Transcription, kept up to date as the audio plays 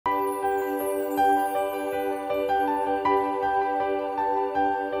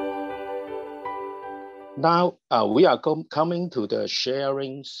Now we are coming to the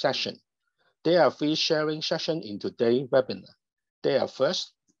sharing session. There are 3 sharing sessions in today's webinar. They are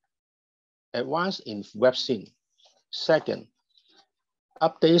first, advance in vaccine. Second,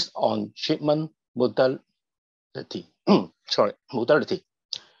 updates on treatment modality. Modality.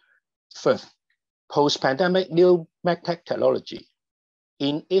 Third, post-pandemic new medtech technology.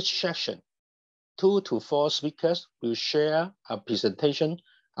 In each session, 2 to 4 speakers will share a presentation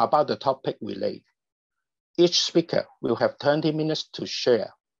about the topic related. Each speaker will have 20 minutes to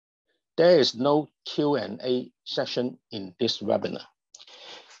share. There is no Q&A session in this webinar.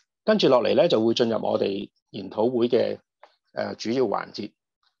 跟住落嚟咧，就會進入我哋研討會嘅主要環節。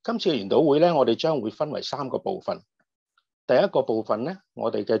今次嘅研討會咧，我哋將會分為3個部分。第一個部分咧，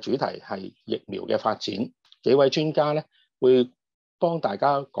我哋嘅主題係疫苗嘅發展。幾位專家咧會幫大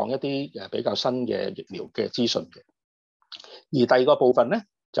家講一啲比較新嘅疫苗嘅資訊嘅。而第二個部分咧，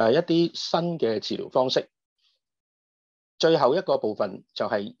就係一啲新嘅治療方式。最後一個部分就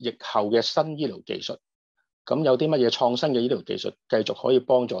係疫後嘅新醫療技術，咁有啲乜嘢創新嘅醫療技術繼續可以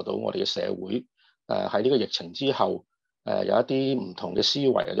幫助到我哋嘅社會喺呢個疫情之後有一啲唔同嘅思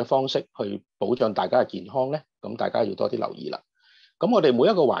維或者方式去保障大家嘅健康咧，咁大家要多啲留意啦。咁我哋每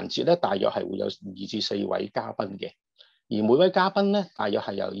一個環節咧，大約係會有2至4位嘉賓嘅，而每位嘉賓咧，大約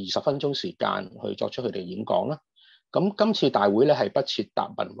係有20分鐘時間去作出佢哋演講啦。咁今次大會咧係不設答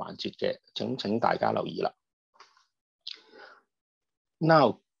問環節嘅，請大家留意啦。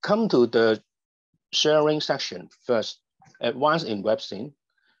Now, come to the sharing section first. Advance in vaccine.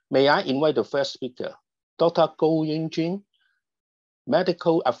 May I invite the first speaker, Dr. Goh Yunjun,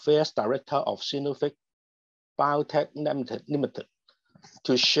 Medical Affairs Director of Sinovac Biotech Limited,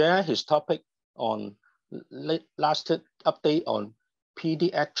 to share his topic on last update on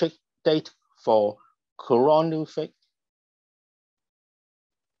pediatric data for coronavirus.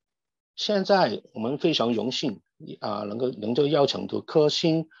 现在我们非常荣幸能够邀请到科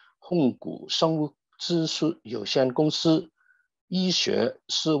兴控股生物技术有限公司医学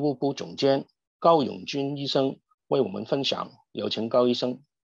事务部总监高永军医生为我们分享，有请高医生。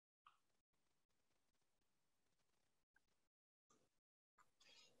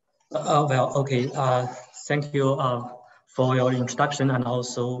Thank you for your introduction and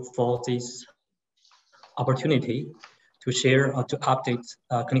also for this opportunity to share or to update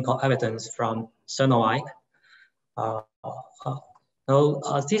clinical evidence from Sinovac.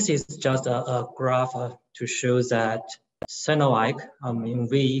 This is just a graph to show that Sinovac,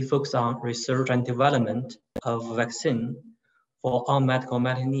 we focus on research and development of vaccine for all medical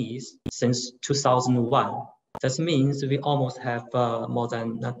needs since 2001. That means we almost have more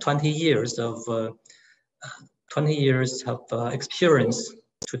than 20 years of experience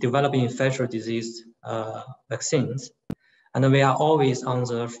to develop infectious disease vaccines. And we are always on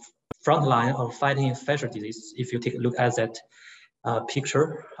the front line of fighting infectious disease. If you take a look at that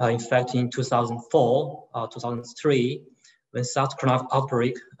picture, in fact, in 2004, 2003, when SARS coronavirus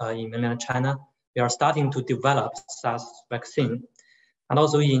outbreak in mainland China, we are starting to develop SARS vaccine. And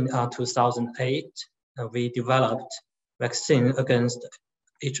also in 2008, we developed vaccine against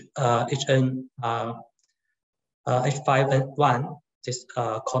H5N1, this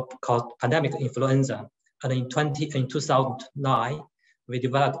called pandemic influenza. And in 2009, we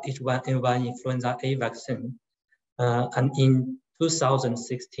developed H1N1 influenza A vaccine. And in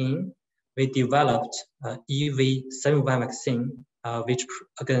 2016, we developed EV71 vaccine, which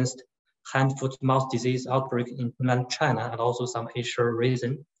against hand, foot, mouth disease outbreak in mainland China and also some Asia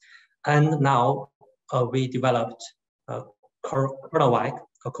region. And now we developed Coronavac,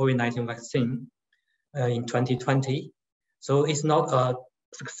 a COVID-19 vaccine in 2020. So it's not a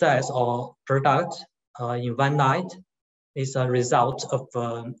success or product in one night. It's a result of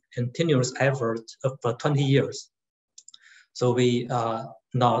continuous effort of 20 years. So we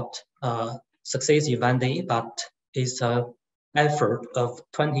not success in one day, but it's an effort of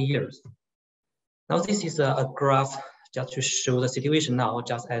 20 years. Now this is a graph just to show the situation now,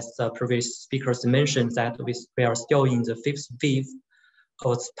 just as the previous speakers mentioned that we are still in the 5th wave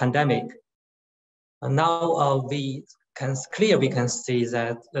of the pandemic. And now we can clearly see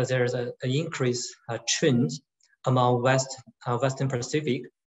that there's an increase trend among Western Pacific.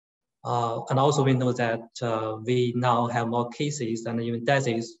 And also we know that we now have more cases and even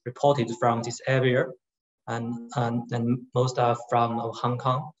deaths reported from this area, and most are from Hong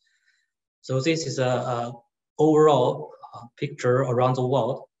Kong. So this is a overall picture around the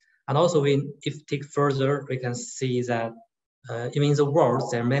world. And also if we take further, we can see that even in the world,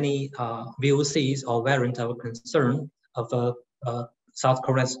 there are many VOCs or variants of concern of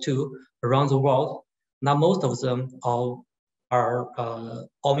SARS-CoV-2 around the world. Now most of them are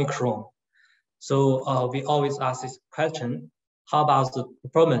Omicron. So we always ask this question: how about the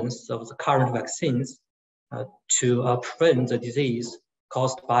performance of the current vaccines to prevent the disease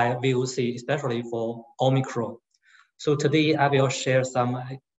caused by VOC, especially for Omicron? So today I will share some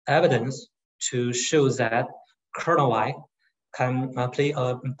evidence to show that coronavirus can play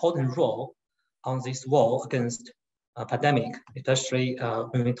an important role on this war against pandemic, especially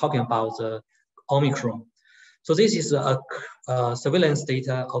when we're talking about the Omicron. So this is a surveillance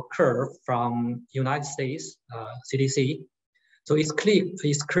data occur from United States CDC. So it's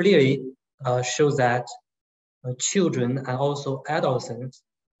clearly shows that children and also adolescents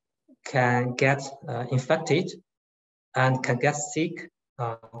can get infected and can get sick.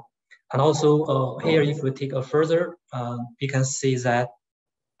 And also here, if we take a further, we can see that,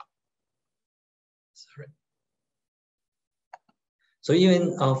 So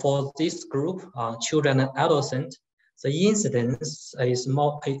even for this group, children and adolescents, the incidence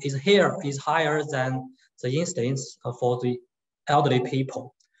is higher than the incidence for the elderly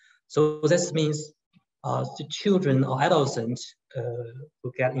people. So this means the children or adolescents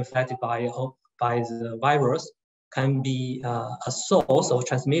who get infected by the virus can be a source of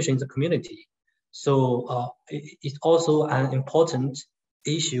transmission in the community. So it's also an important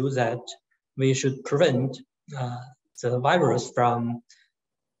issue that we should prevent the virus from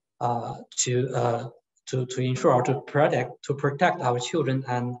to ensure to protect our children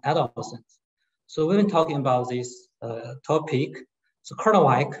and adolescents. So we've been talking about this topic. So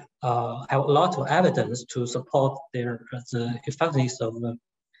coronavirus have a lot of evidence to support the effectiveness of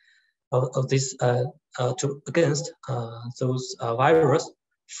this against those virus.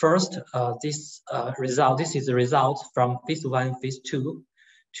 First, this is the result from phase 1, phase 2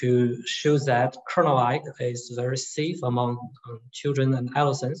 to show that coronavirus is very safe among children and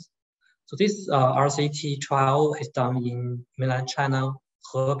adolescents. So this RCT trial is done in mainland China,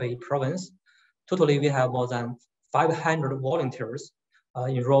 Hebei province. Totally, we have more than 500 volunteers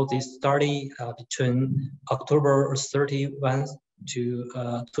enrolled this study between October 31 to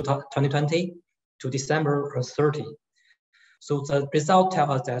 2020 to December 30. So the result tells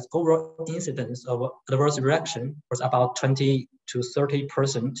us that overall incidence of adverse reaction was about 20 to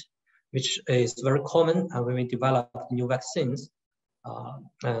 30%, which is very common when we develop new vaccines.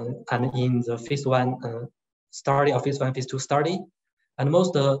 And in the phase 1 study or phase 1, phase 2 study, and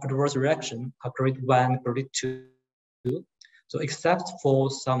most adverse reaction are grade 1, grade 2. So except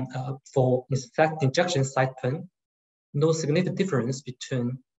for some for injection site pain, no significant difference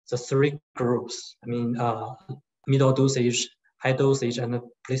between the three groups. I mean, middle dosage, high dosage, and the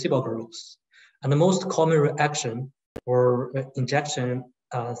placebo groups. And the most common reaction were injection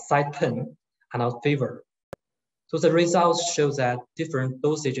site pain and fever. So the results show that different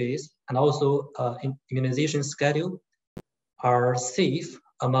dosages and also immunization schedule are safe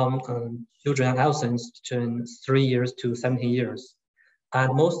among children and adolescents between 3 years to 17 years.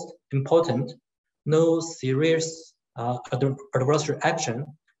 And most important, no serious adverse reaction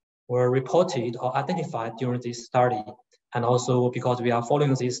were reported or identified during this study. And also because we are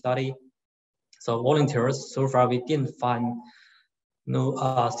following this study, so volunteers, so far we didn't find no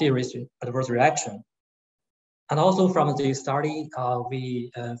serious adverse reaction. And also from the study,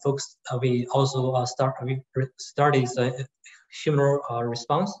 we also studied the human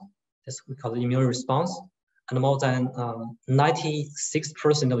response, that's we call the immune response, and more than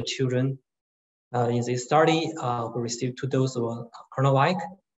 96% of children in this study who received 2 doses of coronavirus.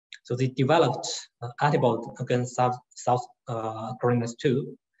 So they developed antibody against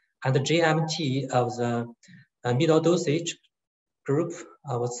SARS-CoV-2, and the GMT of the middle dosage group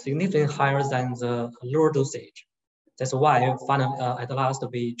was significantly higher than the lower dosage. That's why finally, at last,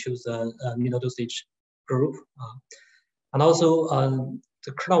 we choose the middle dosage group. And also,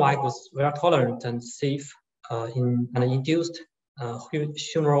 the coronavirus was very tolerant and safe and induced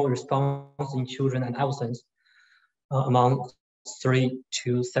humoral response in children and adolescents among 3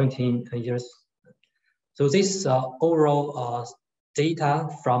 to 17 years. So this overall data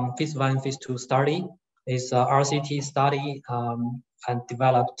from phase 1, phase 2 study is RCT study and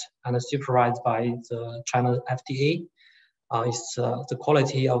developed and supervised by the China FDA. The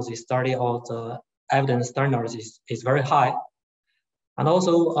quality of the study or the evidence standards is very high. And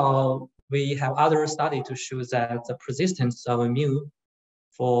also we have other studies to show that the persistence of immune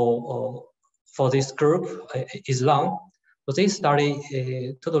for this group is long. For this study,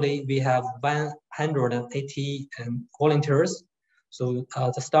 totally we have 180 volunteers. So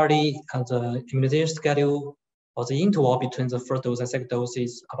the study and the immunization schedule or the interval between the first dose and second dose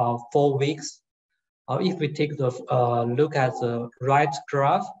is about 4 weeks. If we take the look at the right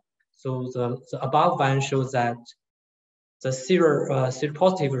graph, so the above one shows that the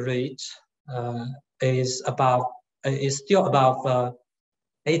seropositive rate is still above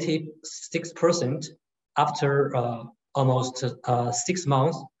 86% after almost 6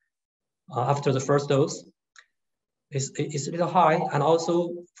 months after the first dose. It's a little high, and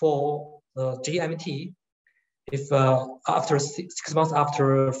also for GMT, if after 6 months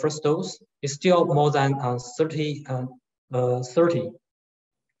after first dose, it's still more than 30.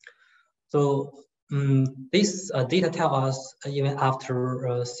 So this data tell us even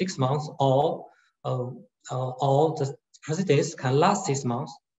after 6 months, all the persistence can last 6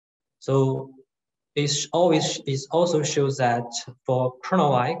 months. So it also shows that for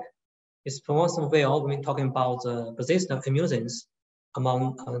chronovac, it's performs well when talking about the persistence of immunogens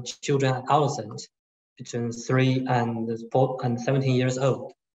among children and adolescents between 3 and 4 and 17 years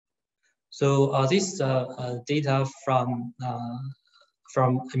old. So this data from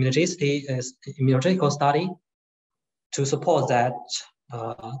immunological study to support that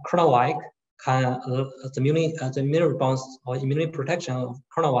chronovac can the immune response or immune protection of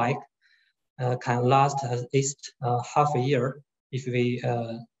chronovac can last at least half a year if we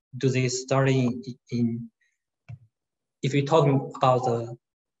do this study if we're talking about the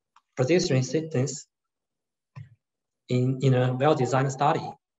persistence resistance in a well-designed study.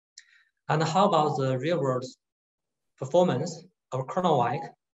 And how about the real-world performance of chronovac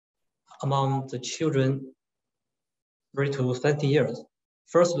among the children 3 to 20 years?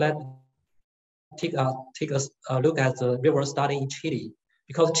 First, let's take a look at the real-world study in Chile,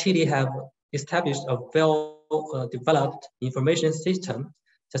 because Chile have established a well-developed information system.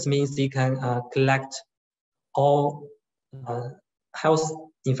 That means they can collect all health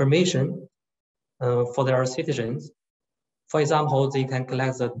information for their citizens. For example, they can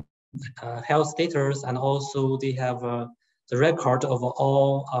collect the health status, and also they have the record of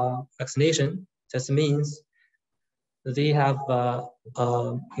all vaccination. That means they have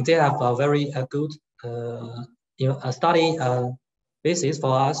a very good study basis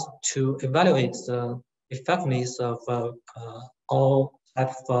for us to evaluate the effectiveness of all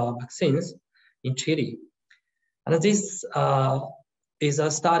types of vaccines in Chile. And this is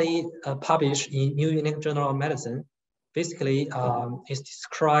a study published in New England Journal of Medicine. Basically, it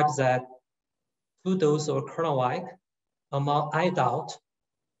describes that 2 doses of chronovac among adults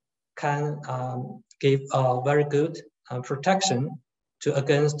can give a very good protection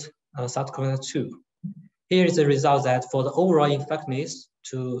against SARS-CoV-2. Here is the result that for the overall effectiveness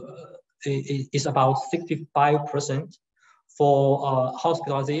is about 65%. For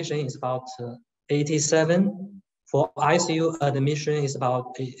hospitalization is about 87%. For ICU admission is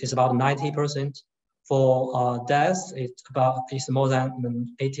about 90%. For deaths, it's more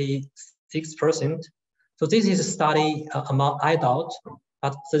than 86%. So this is a study among adults,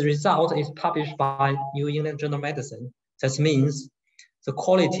 but the result is published by New England Journal of Medicine. That means the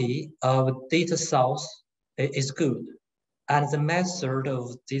quality of data source is good, and the method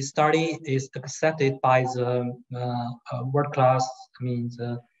of this study is accepted by the world-class,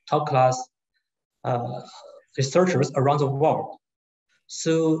 the top-class researchers around the world.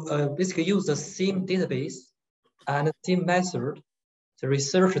 So basically use the same database and the same method. The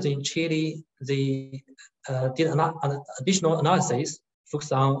researchers in Chile, they did an additional analysis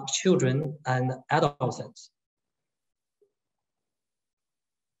focused on children and adolescents.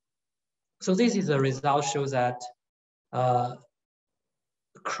 So this is the result, shows that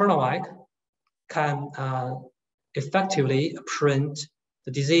chronovac can effectively prevent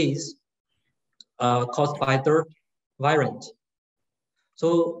the disease caused by the variant.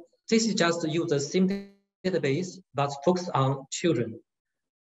 So this is just use the same database, but focus on children.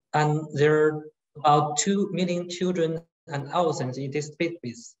 And there are about 2 million children and adolescents in this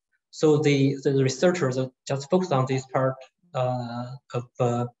database. So the researchers just focus on this part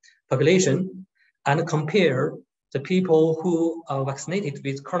of population and compare the people who are vaccinated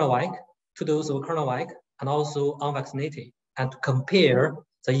with chronovac to those who are chronovac and also unvaccinated, and compare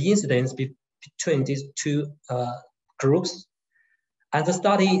the incidence between these 2 groups. And the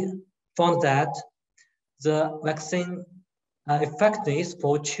study found that the vaccine effectiveness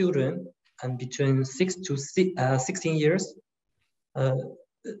for children and between 6 to 16 years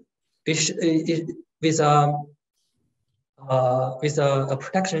with a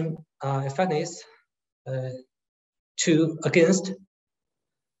protection effectiveness against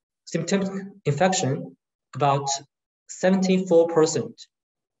symptomatic infection about 74%,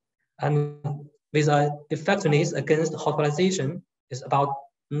 and with an effectiveness against hospitalization is about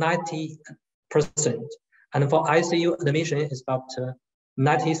 90%, and for ICU admission is about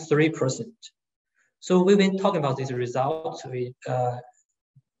 93%. So we've been talking about these results. We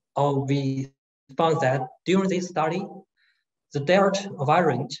found that during this study, the Delta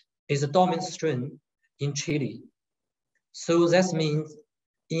variant is a dominant strain in Chile. So that means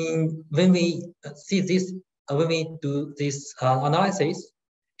when we see this, when we do this analysis,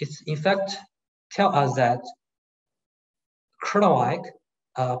 it's in fact tell us that coronavirus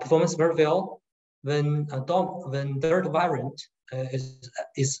performs very well when Delta variant is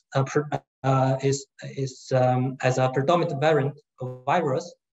as a predominant variant of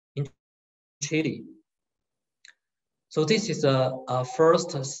virus in Chile. So this is a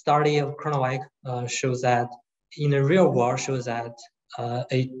first study of coronavirus shows that in the real world shows that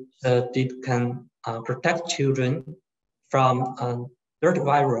it can protect children from Delta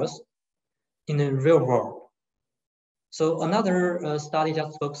virus in the real world. So another study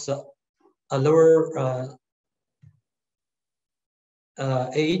just focuses a lower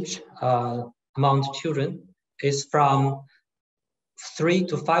age among children is from 3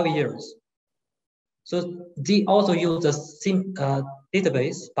 to 5 years. So they also use the same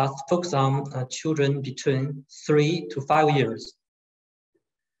database, but focus on children between 3 to 5 years.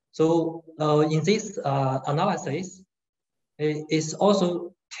 So in this analysis, it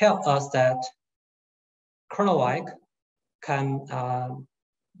also tells us that coronavirus can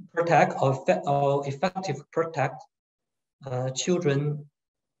protect or effectively protect children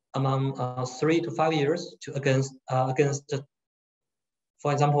among 3 to 5 years against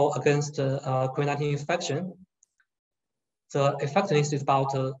for example, against COVID-19 infection. The effectiveness is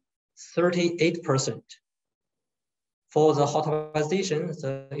about 38%. For the hospitalization,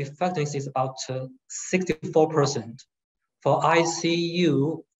 the effectiveness is about 64%. For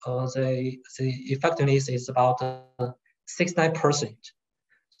ICU, the effectiveness is about 69%.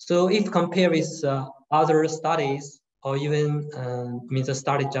 So if compare with other studies, or even the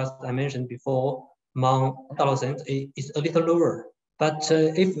study just I mentioned before among adolescents, it's a little lower. But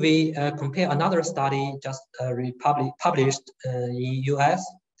if we compare another study just published in US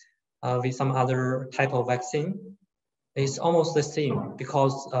with some other type of vaccine, it's almost the same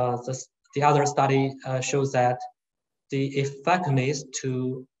because the other study shows that the effectiveness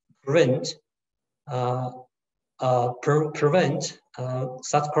to prevent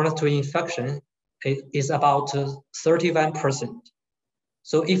SARS-CoV-2 infection is about 31%.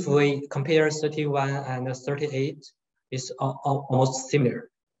 So if we compare 31 and 38, it's almost similar.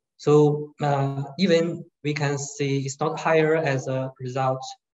 So even we can see it's not higher as a result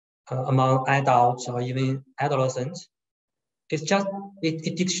among adults or even adolescents. It's just,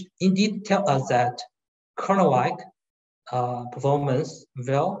 it indeed tells us that coronavirus performance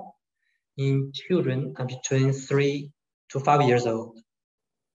well in children between 3 to 5 years old.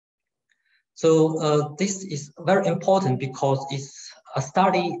 So this is very important because it's a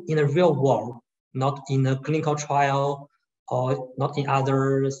study in the real world, not in a clinical trial or not in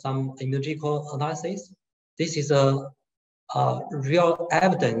some immunological analysis. This is a real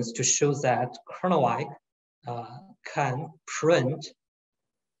evidence to show that coronavirus can prevent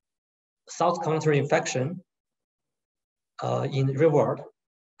SARS-CoV-2 infection in the real world.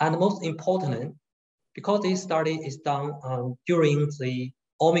 And most importantly, because this study is done during the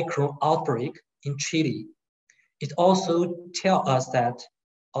Omicron outbreak in Chile, it also tells us that,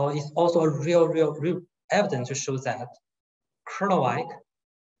 or it's also a real evidence to show that coronavirus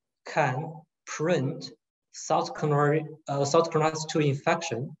can prevent SARS-CoV-2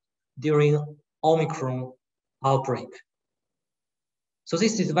 infection during Omicron outbreak. So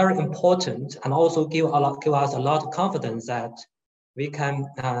this is very important and also give us a lot of confidence that we can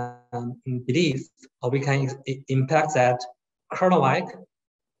believe or we can impact that coronavirus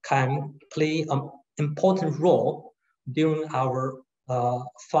can play an important role during our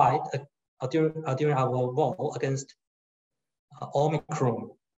fight, during our war against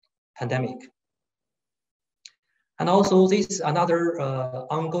Omicron pandemic. And also this is another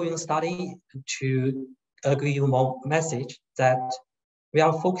ongoing study to give you more message that we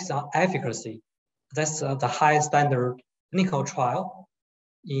are focused on efficacy. That's the highest standard clinical trial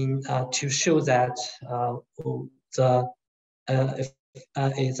to show that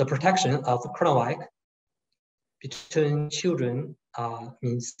the protection of coronavirus between children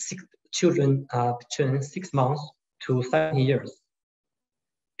means children between 6 months to 7 years.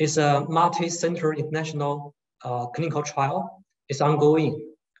 It's a multi-center international clinical trial. It's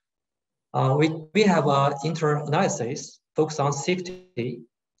ongoing. We have an inter-analysis focused on safety.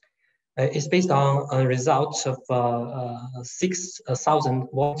 It's based on results of 6,000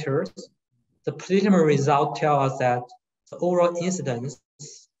 volunteers. The preliminary result tells us that the overall incidence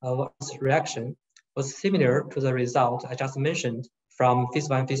of reaction was similar to the result I just mentioned from phase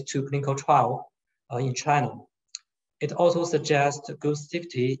 1, phase 2 clinical trial in China. It also suggests good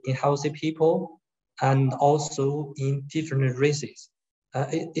safety in healthy people and also in different races.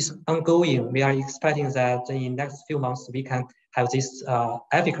 is ongoing. We are expecting that in next few months we can have this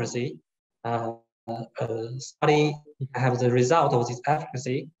efficacy study, have the result of this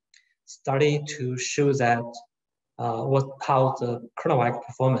efficacy study to show that how the CoronaVac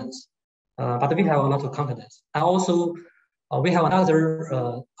performance. But we have a lot of confidence. And also, we have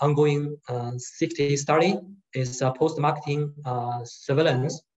another ongoing safety study is post-marketing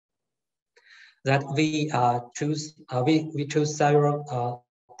surveillance that we choose. We choose several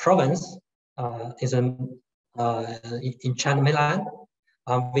province in China mainland.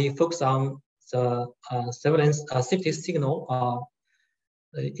 We focus on the surveillance safety signal.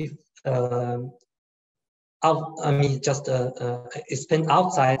 If it's been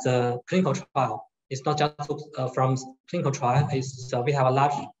outside the clinical trial. It's not just from clinical trial. It's we have a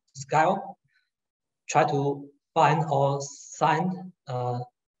large scale. Try to find or find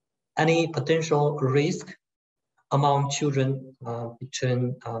any potential risk among children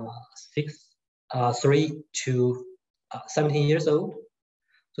between 3 to 17 years old.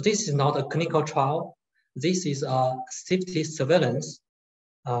 So this is not a clinical trial. This is a safety surveillance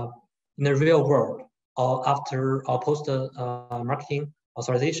in the real world or after or post marketing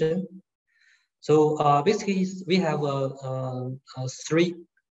authorization. So basically, we have three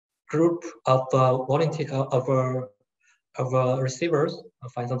group of volunteer of receivers.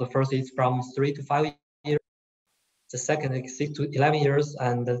 For example, the first is from 3 to 5 years. The second is 6 to 11 years,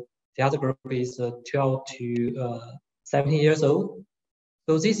 and the other group is 12 to 17 years old.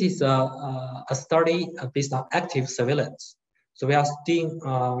 So this is a study based on active surveillance. So we are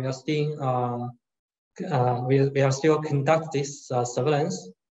still conduct this surveillance,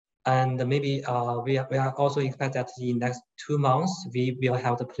 and maybe we are also expect that in next 2 months we will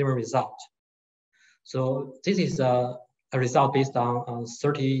have the preliminary result. So this is a result based on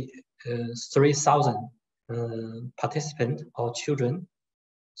 33,000 participants or children.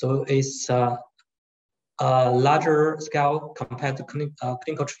 So it's a larger scale compared to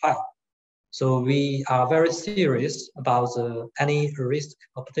clinical trial. So we are very serious about any risk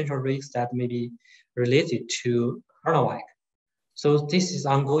or potential risk that may be related to CoronaVac. So this is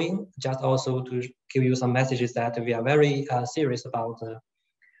ongoing, just also to give you some messages that we are very serious about the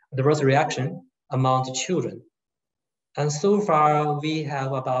adverse reaction among the children. And so far, we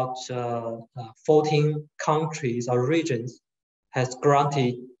have about 14 countries or regions has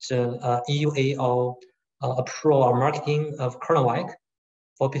granted EUA or approval or marketing of CoronaVac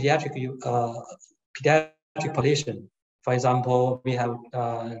for pediatric population. For example, we have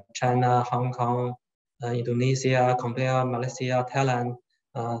China, Hong Kong, Indonesia, Cambodia, Malaysia, Thailand,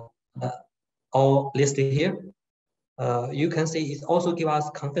 all listed here. You can see it also gives us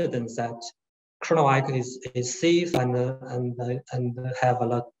confidence that CoronaVac is safe and have a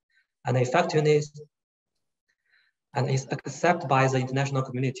lot and effectiveness, and is accepted by the international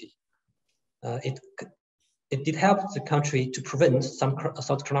community. It did help the country to prevent some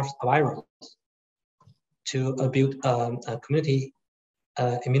South coronavirus, to build a community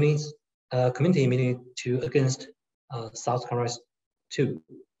immunity to against South coronavirus too.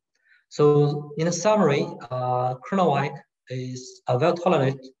 So in a summary, CoronaVac is well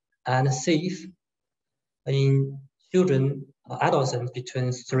tolerated and safe in children, adolescents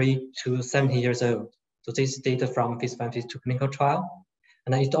between 3 to 17 years old. So this is data from phase 1, phase 2 clinical trial.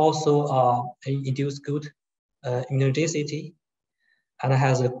 And it also induces good immunogenicity and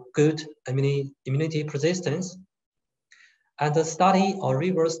has a good immunity persistence. And the study or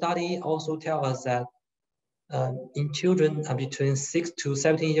reverse study also tell us that in children between 6 to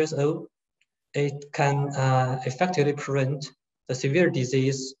 17 years old, it can effectively prevent the severe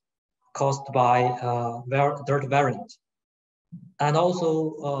disease caused by Delta variant. And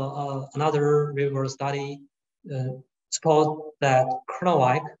also another reverse study support that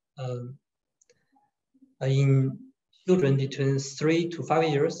CoronaVac in children between 3 to 5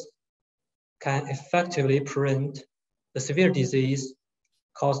 years can effectively prevent the severe disease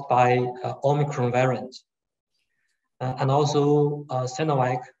caused by Omicron variant. And also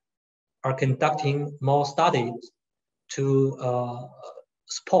Sinovac are conducting more studies to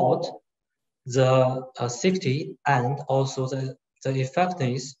support the safety and also the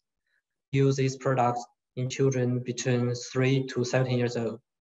effectiveness use these products in children between 3 to 17 years old.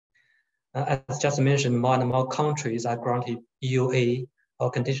 As just mentioned, more and more countries are granted EUA or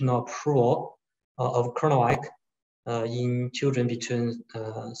conditional approval of CoronaVac in children between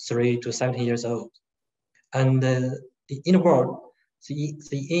 3 to 17 years old. And in the world, the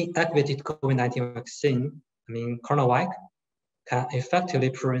inactivated COVID-19 vaccine, CoronaVac, can effectively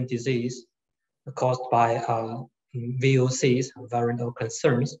prevent disease caused by VOCs, variant of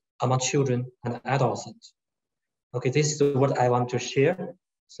concerns, among children and adolescents. Okay, this is what I want to share.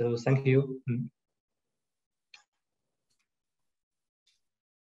 So thank you.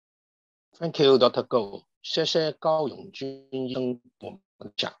 Thank you, Dr. Go. 謝謝高永軍醫生我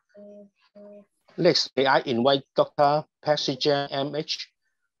們講。Next, may I invite Dr. Patsy Jiang, MH,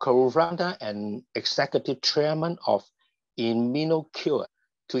 co-founder and executive chairman of ImmunoCure,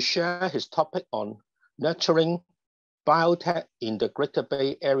 to share his topic on nurturing biotech in the Greater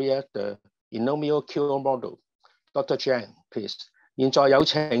Bay Area, the ImmunoCure model. Dr. Jiang, please. 現在有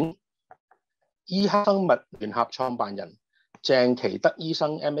請醫克生物聯合創辦人鄭其德醫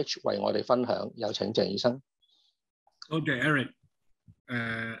生 MH 為我哋分享，有請鄭醫生。多謝 Eric，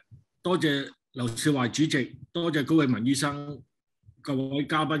 多謝劉少華主席，多謝高永文醫生，各位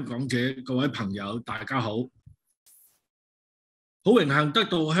嘉賓講者，各位朋友，大家好。好榮幸得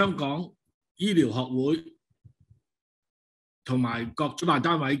到香港醫療學會同埋各主辦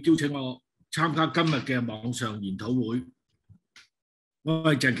單位邀請我參加今日嘅網上研討會。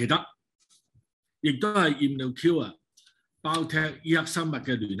我係鄭其德，亦都係 ImmunoCure Biotech 醫克生物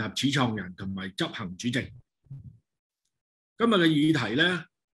嘅聯合始創人同埋執行主席。今日嘅議題呢，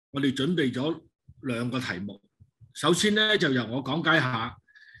我哋準備咗兩個題目。首先呢，就由我講解下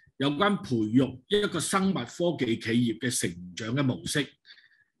有關培育一個生物科技企業嘅成長嘅模式。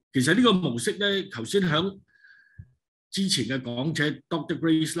其實呢個模式呢，頭先響之前嘅講者 Dr.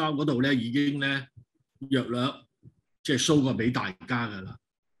 Grace Lau 嗰度呢，已經呢約略即係 show 過俾大家㗎啦。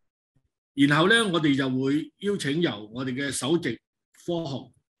然後呢，我哋就會邀請由我哋嘅首席科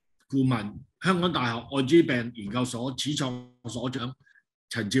學顧問、香港大學愛滋病研究所始創所長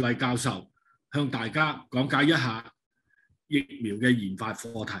陳志偉教授，向大家講解一下疫苗嘅研發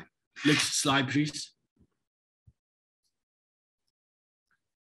課題。Next slide, please。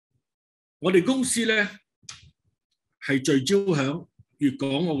我哋公司呢係聚焦響粵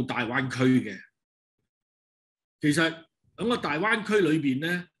港澳大灣區嘅。其實喺個大灣區裏邊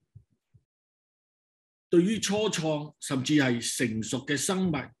呢，對於初創甚至係成熟嘅生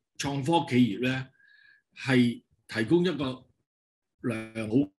物創科企業呢，係提供一個良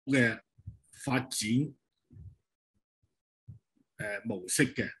好嘅發展模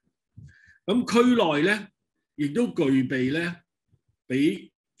式嘅。咁區內呢，亦都具備呢，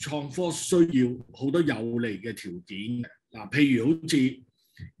俾創科需要好多有利嘅條件嘅。嗱，譬如好似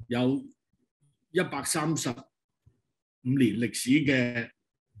有135年歷史嘅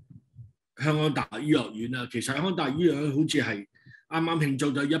香港大學醫學院啊，其實香港大學醫學院好似係啱啱慶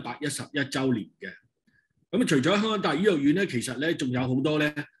祝咗111週年嘅。咁除咗香港大學醫學院咧，其實咧仲有好多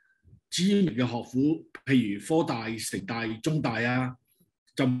咧知名嘅學府，譬如科大、城大、中大啊、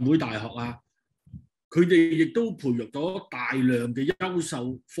浸會大學啊，佢哋亦都培育咗大量嘅優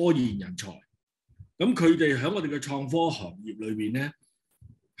秀科研人才。咁佢哋喺我哋嘅創科行業裏邊咧，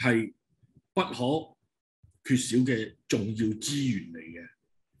係不可缺少嘅重要資源嚟嘅。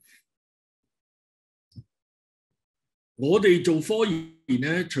我哋做科研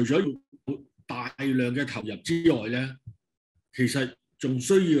咧，除咗要大量嘅投入之外咧，其實仲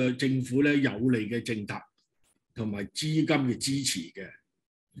需要政府咧有利嘅政策同埋資金嘅支持嘅。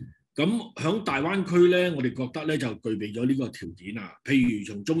咁喺大灣區咧，我哋覺得咧就具備咗呢個條件啊。譬如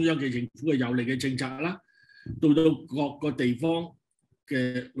從中央嘅政府嘅有利嘅政策啦，到各個地方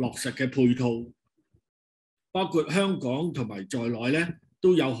嘅落實嘅配套。包括香港同埋在內咧，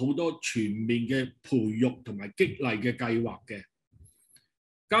都有好多全面嘅培育同埋激勵嘅計劃嘅。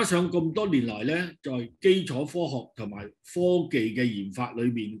加上咁多年來咧，在基礎科學同埋科技嘅研發裏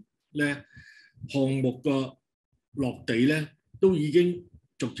面咧，項目嘅落地咧，都已經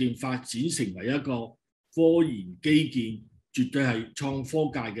逐漸發展成為一個科研基建，絕對係創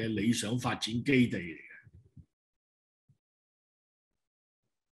科界嘅理想發展基地嚟嘅。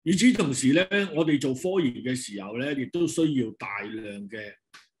與此同時咧，我哋做科研嘅時候咧，亦都需要大量嘅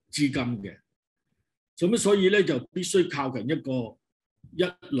資金嘅。咁所以咧，就必須靠近一個一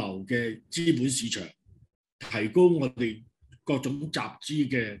流嘅資本市場，提供我哋各種集資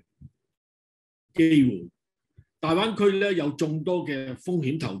嘅機會。大灣區咧有眾多嘅風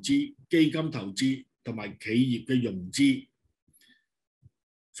險投資、基金投資同埋企業嘅融資，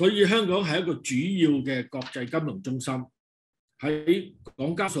所以香港係一個主要嘅國際金融中心。喺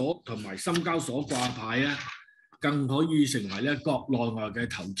港交所同埋深交所掛牌咧，更可以成為咧國內外嘅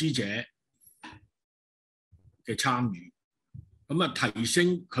投資者嘅參與，咁啊提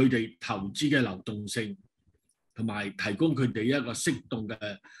升佢哋投資嘅流動性，同埋提供佢哋一個適當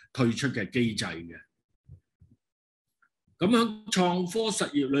嘅退出嘅機制嘅。咁喺創科實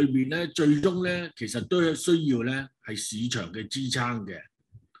業裏邊咧，最終咧其實都係需要咧係市場嘅支撐嘅。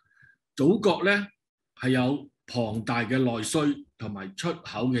祖國咧係有龐大嘅內需同埋出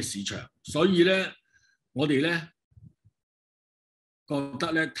口嘅市場，所以咧我哋咧覺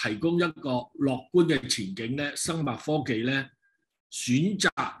得咧提供一個樂觀嘅前景咧，生物科技咧選擇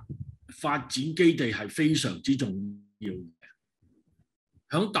發展基地係非常之重要嘅。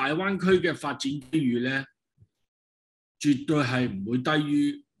響大灣區嘅發展機遇咧，絕對係唔會低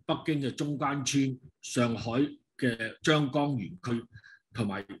於北京嘅中關村、上海嘅張江園區同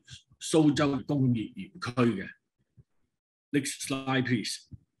埋蘇州工業園區嘅。Next slide, please。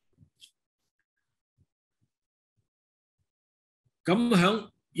咁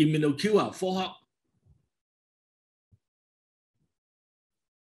響 immunoCure 科學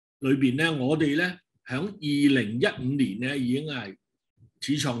裏邊咧，我哋咧響2015年咧已經係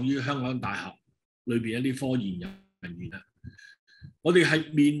始創於香港大學裏邊一啲科研人員啦。我哋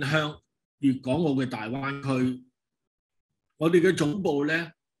係面向粵港澳嘅大灣區，我哋嘅總部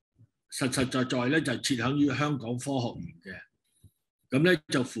咧實實在在咧就設響於香港科學園嘅，咁咧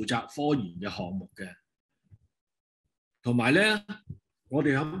就負責科研嘅項目嘅。同埋咧，我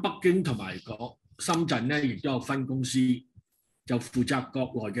哋喺北京同埋深圳咧，亦都有分公司，就負責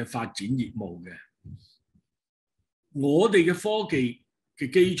國內嘅發展業務嘅。我哋嘅科技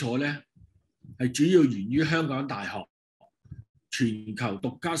嘅基礎咧，係主要源於香港大學全球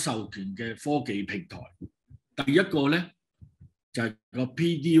獨家授權嘅科技平台。第一個咧就係個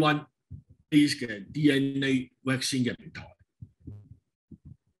PD-1 base 嘅 DNA vaccine 嘅平台。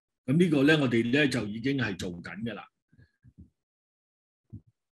咁呢個咧，我哋咧就已經係做緊嘅啦。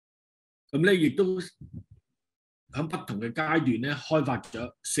咁咧，亦都喺不同嘅階段咧，開發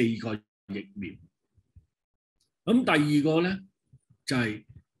咗4個疫苗。咁第二個咧就係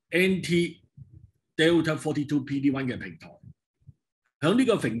Anti-Delta42 PD-1 嘅平台。喺呢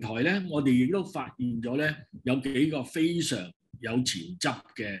個平台咧，我哋亦都發現咗咧有幾個非常有潛質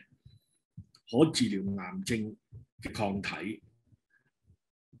嘅可治療癌症嘅抗體。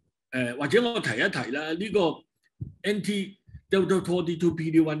或者我提一提啦，呢個 Anti-Delta42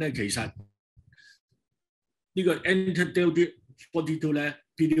 PD-1 咧，其實呢個 Anti-Delta42 咧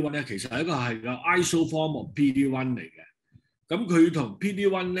PD-1 咧，其實係一個係個 isoform of PD-1 嚟嘅。咁佢同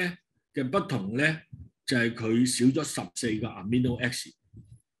PD-1 咧嘅不同咧，就係佢少咗14個 amino acid。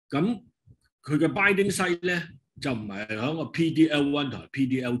咁佢嘅 binding site 咧就唔係喺個 PDL1 同埋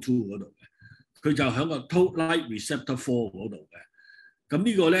PDL2 嗰度嘅，佢就喺個 toll-like receptor 4嗰度嘅。咁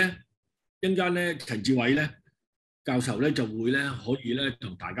呢個咧一陣間咧陳志偉咧教授咧就會咧可以咧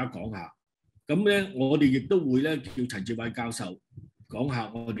同大家講下。咁咧我哋亦都會咧叫陳志偉教授講下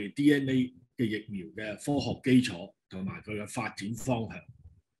我哋 DNA 嘅疫苗嘅科學基礎同埋佢嘅發展方向。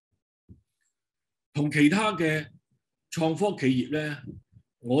同其他嘅創科企業咧，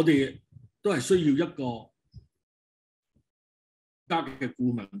我哋都係需要一個家嘅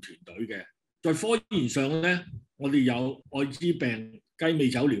顧問團隊嘅。在科研上咧，我哋有愛滋病雞尾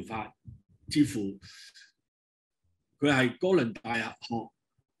酒療法，似乎佢係哥倫大學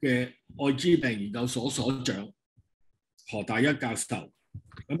嘅愛滋病研究所所長何大一教授。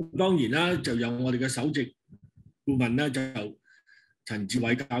咁當然啦，就有我哋嘅首席顧問咧，就陳志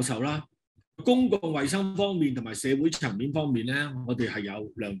偉教授啦。公共衛生方面同埋社會層面方面咧，我哋係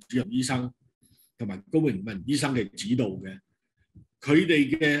有梁主任醫生同埋高榮文醫生嘅指導嘅。佢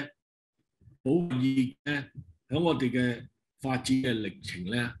哋嘅寶貴意見咧，喺我哋嘅發展嘅歷程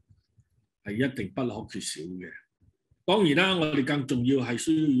咧，係一定不可缺少嘅。當然啦，我哋更重要係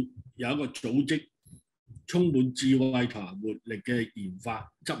需要有一個組織，充滿智慧同埋活力嘅研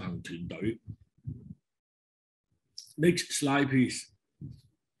發執行團隊。Next slide, please。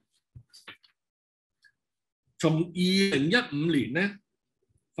從2015年咧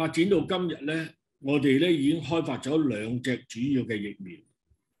發展到今日咧，我哋咧已經開發咗2隻主要嘅疫苗，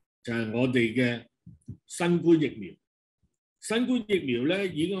就係我哋嘅新冠疫苗。新冠疫苗咧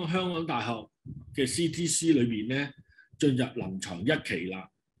已經喺香港大學嘅 CTC 裏邊咧進入臨床1期啦，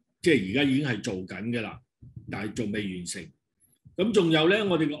即係而家已經係做緊嘅啦，但係仲未完成。咁仲有咧，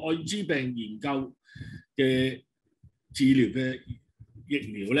我哋嘅愛滋病研究嘅治療嘅疫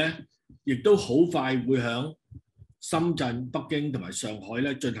苗咧，亦都好快會響深圳、北京同埋上海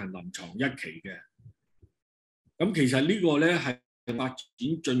咧進行臨床1期嘅。咁其實呢個咧係發展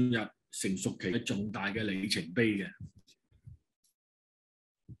進入成熟期嘅重大嘅里程碑嘅。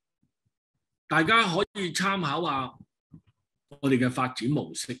大家可以參考下我哋嘅發展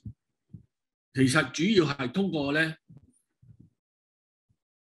模式。其實主要係通過咧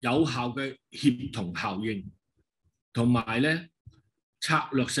有效嘅協同效應，同埋咧策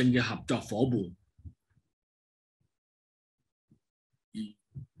略性嘅合作夥伴，而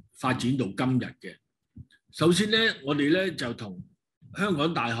發展到今日嘅。首先咧，我哋咧就同香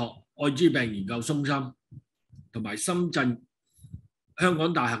港大學愛滋病研究中心同埋香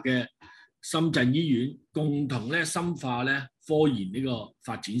港大學嘅深圳醫院共同咧深化咧科科研呢個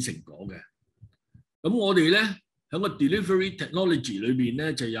發展成果嘅。咁我哋咧喺個 delivery technology 裏邊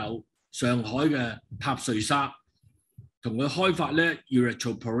咧就有上海嘅塔瑞莎，同佢開發咧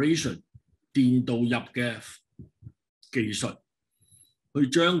electroporation 電導入嘅技術，去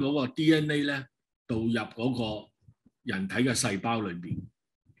將嗰個 DNA 咧導入嗰個人體嘅細胞裏邊。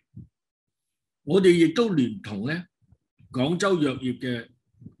我哋亦都聯同咧廣州藥業嘅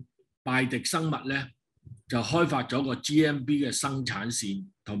拜迪生物咧，就開發咗個 GMP 嘅生產線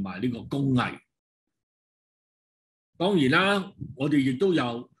同埋呢個工藝。當然啦，我哋亦都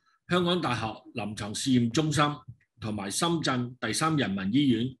有香港大學臨床試驗中心同埋深圳第三人民醫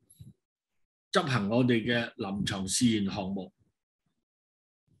院執行我哋嘅臨床試驗項目。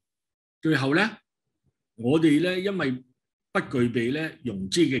最後咧，我哋咧因為不具備咧融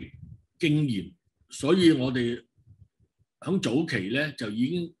資嘅經驗，所以我哋喺早期咧就已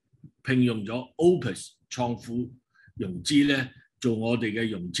經聘用咗 Opus 創富融資咧做我哋嘅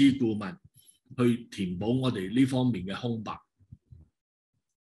融資顧問，去填補我哋呢方面嘅空白。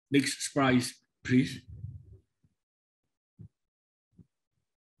Next slide, please。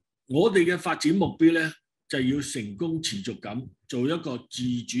我哋嘅發展目標咧，就係要成功持續咁做一個自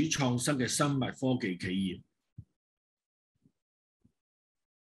主創新嘅生物科技企業。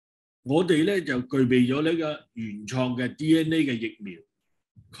我哋咧就具備咗呢個原創嘅 DNA 嘅疫苗、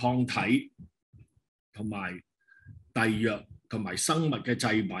抗體同埋遞藥同埋生物嘅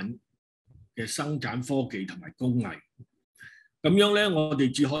製品嘅生產科技同埋工藝。咁樣咧，我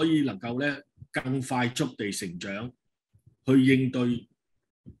哋只可以能夠咧更快速地成長，去應對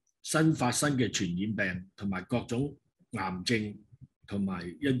新發生嘅傳染病同埋各種癌症同埋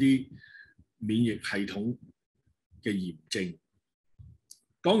一啲免疫系統嘅炎症。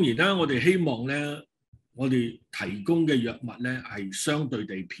當然啦，我哋希望咧，我哋提供嘅藥物咧係相對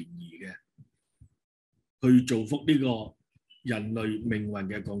地便宜嘅，去造福呢個人類命運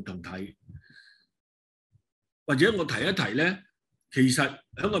嘅共同體。或者我提一提咧，其實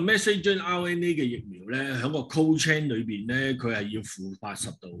喺個 messenger RNA 嘅疫苗咧，喺個 cold chain 裏邊咧，佢係要負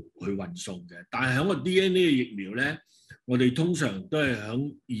80度去運送嘅。但係喺個 DNA 嘅疫苗咧，我哋通常都係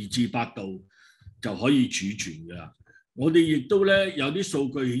喺2至8度就可以儲存㗎啦。我哋亦都咧有啲數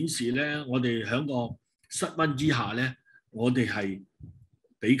據顯示咧，我哋喺個室溫之下咧，我哋係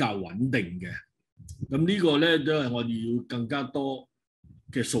比較穩定嘅。咁呢個咧都係我哋要更加多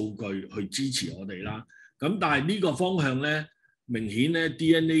嘅數據去支持我哋啦。咁但係呢個方向咧，明顯咧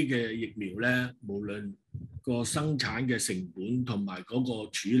DNA 嘅疫苗咧，無論個生產嘅成本同埋嗰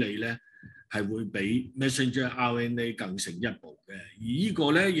個處理咧，係會比 messenger RNA 更勝一步嘅。而呢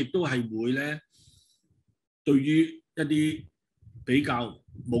個咧亦都係會咧，對於一啲比較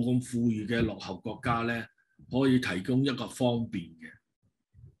冇咁富裕嘅落後國家咧，可以提供一個方便嘅。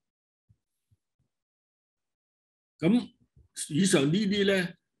咁以上呢啲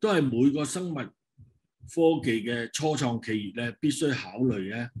咧，都係每個生物科技嘅初創企業咧，必須考慮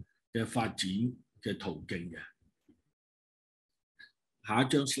咧嘅發展嘅途徑嘅。下一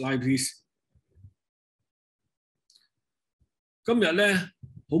張 slide please。今日咧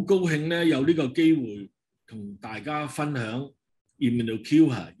好高興咧有呢個機會同大家分享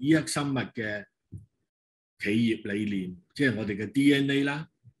ImmunoCure 醫克生物嘅企業理念，即係我哋嘅 DNA 啦。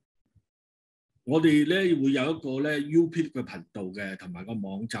我哋咧會有一個咧 YouTube 嘅頻道嘅，同埋個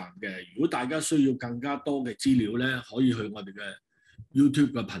網站嘅。如果大家需要更加多嘅資料咧，可以去我哋嘅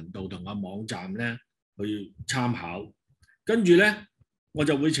YouTube 嘅頻道同個網站咧去參考。跟住咧，我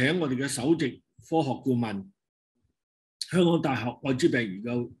就會請我哋嘅首席科學顧問、香港大學愛滋病研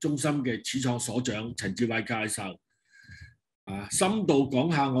究中心嘅始創所長陳志偉教授，深度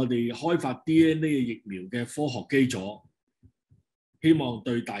講下我哋開發 DNA 疫苗嘅科學基礎，希望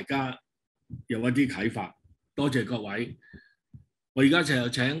對大家有一啲啟發。多謝各位，我而家就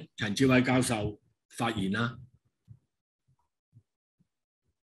請陳志偉教授發言啦。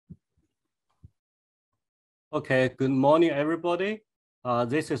Okay, good morning, everybody.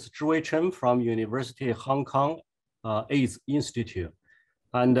 This is Zhiwei Chen from University of Hong Kong AIDS Institute.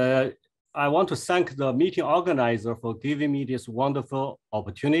 And I want to thank the meeting organizer for giving me this wonderful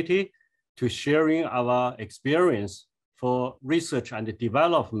opportunity to sharing our experience for research and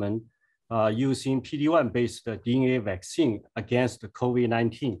development using PD-1-based DNA vaccine against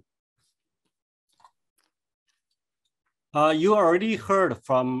COVID-19. You already heard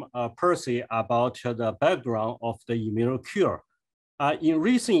from Percy about the background of the ImmunoCure. In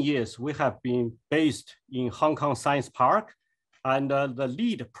recent years, we have been based in Hong Kong Science Park, and the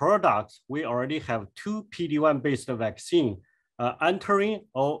lead products, we already have 2 PD-1-based vaccine entering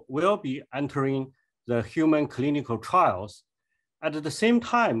or will be entering the human clinical trials. At the same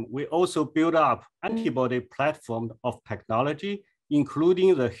time, we also build up antibody platform of technology,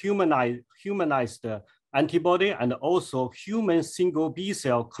 including the humanized antibody and also human single B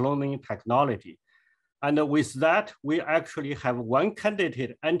cell cloning technology. And with that, we actually have one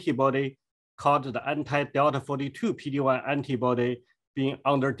candidate antibody called the anti-Delta 42 PD-1 antibody being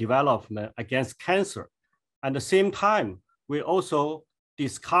under development against cancer. At the same time, we also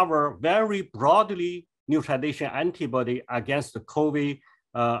discover very broadly neutralization antibody against the COVID,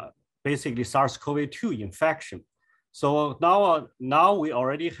 basically SARS-CoV-2 infection. So now we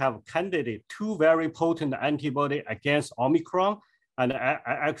already have candidate 2 very potent antibody against Omicron and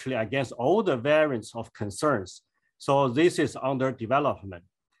actually against all the variants of concerns. So this is under development.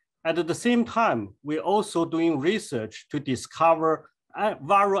 At the same time, we're also doing research to discover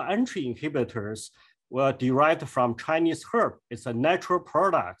viral entry inhibitors were derived from Chinese herb. It's a natural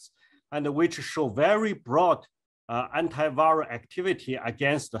product and which show very broad antiviral activity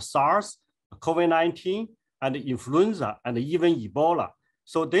against the SARS, COVID-19, and influenza, and even Ebola.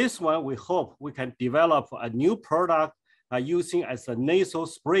 So this one, we hope we can develop a new product using as a nasal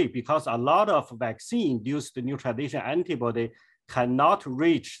spray because a lot of vaccine-induced neutralization antibody cannot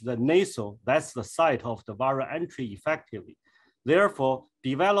reach the nasal, that's the site of the viral entry effectively. Therefore,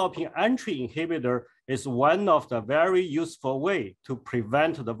 developing entry inhibitor is one of the very useful way to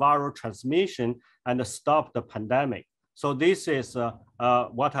prevent the viral transmission and stop the pandemic. So this is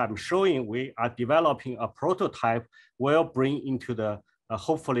what I'm showing. We are developing a prototype we'll bring into the,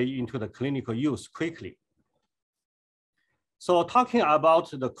 hopefully into the clinical use quickly. So talking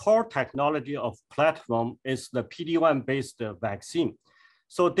about the core technology of platform is the PD-1 based vaccine.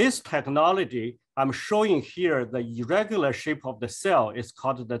 So this technology, I'm showing here the irregular shape of the cell is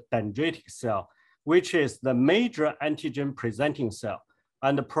called the dendritic cell, which is the major antigen presenting cell.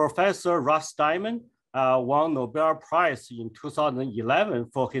 And Professor Ralph Steinman won Nobel Prize in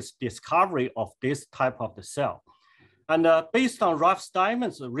 2011 for his discovery of this type of the cell. And based on Ralph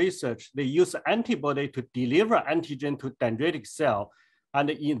Steinman's research, they use antibody to deliver antigen to dendritic cell. And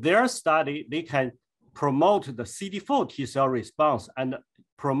in their study, they can promote the CD4 T cell response and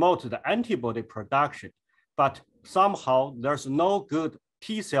promote the antibody production. But somehow there's no good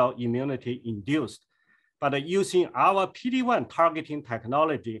T cell immunity induced. But using our PD-1 targeting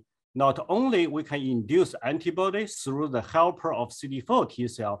technology, not only we can induce antibodies through the helper of CD4 T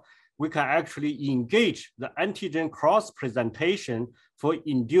cell, we can actually engage the antigen cross presentation for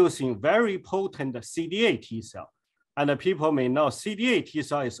inducing very potent CD8 T cell. And people may know CD8 T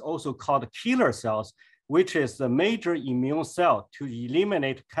cell is also called killer cells, which is the major immune cell to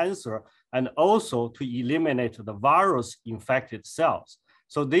eliminate cancer and also to eliminate the virus infected cells.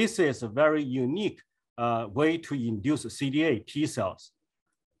 So this is a very unique way to induce CD8 T cells.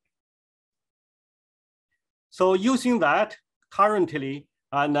 So using that currently,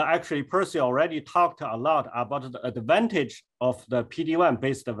 and actually Percy already talked a lot about the advantage of the PD-1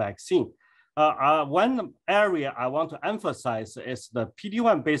 based vaccine. One area I want to emphasize is the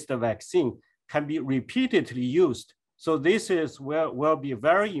PD-1 based vaccine can be repeatedly used. So this is will be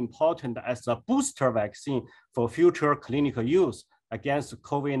very important as a booster vaccine for future clinical use against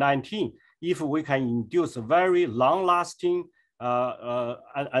COVID-19. If we can induce very long-lasting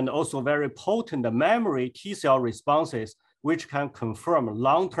and also very potent memory T cell responses, which can confirm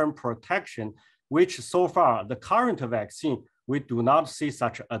long-term protection, which so far the current vaccine, we do not see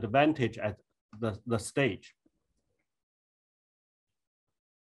such advantage at the stage.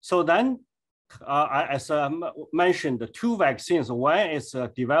 So then, as I mentioned, the 2 vaccines, one is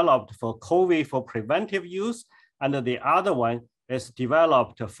developed for COVID for preventive use, and the other one is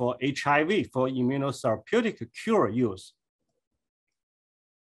developed for HIV for immunotherapeutic cure use.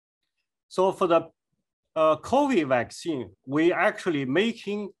 So for the COVID vaccine, we actually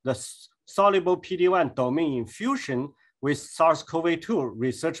making the soluble PD-1 domain infusion with SARS-CoV-2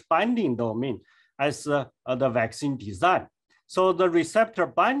 research binding domain as the vaccine design. So the receptor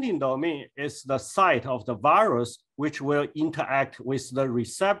binding domain is the site of the virus, which will interact with the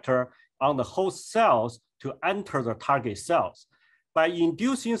receptor on the host cells to enter the target cells. By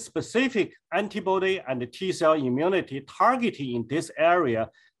inducing specific antibody and T cell immunity targeting in this area,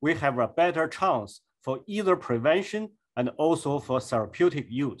 we have a better chance for either prevention and also for therapeutic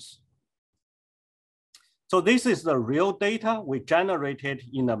use. So this is the real data we generated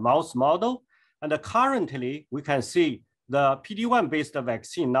in the mouse model. And currently we can see the PD-1 based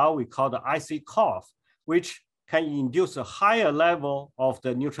vaccine, now we call the IC-COV, which can induce a higher level of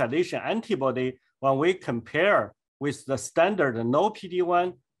the neutralization antibody when we compare with the standard no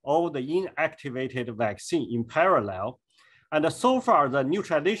PD-1 or the inactivated vaccine in parallel. And so far, the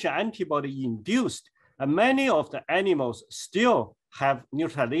neutralization antibody induced And many of the animals still have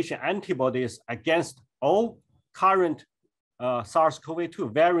neutralization antibodies against all current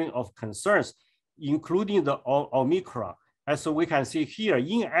SARS-CoV-2 variant of concerns, including the Omicron. As we can see here,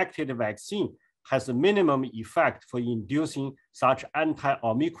 inactivated vaccine has a minimum effect for inducing such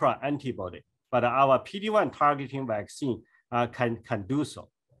anti-Omicron antibody, but our PD-1 targeting vaccine can do so.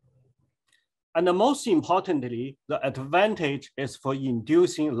 And most importantly, the advantage is for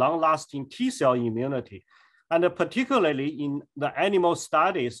inducing long-lasting T-cell immunity. And particularly in the animal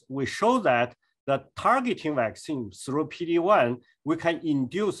studies, we show that the targeting vaccine through PD-1, we can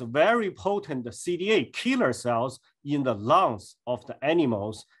induce very potent CD8 killer cells in the lungs of the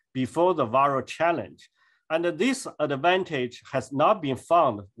animals before the viral challenge. And this advantage has not been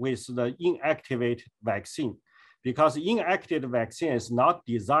found with the inactivated vaccine, because inactivated vaccine is not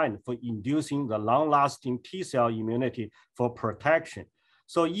designed for inducing the long-lasting T-cell immunity for protection.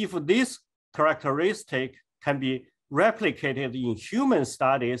 So if this characteristic can be replicated in human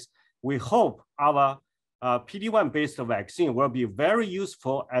studies, we hope our PD-1-based vaccine will be very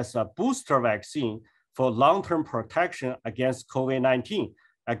useful as a booster vaccine for long-term protection against COVID-19,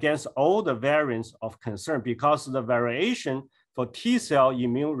 against all the variants of concern, because the variation for T-cell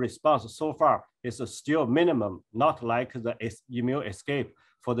immune response so far is still minimum, not like the immune escape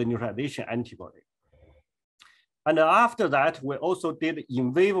for the neutralization antibody. And after that, we also did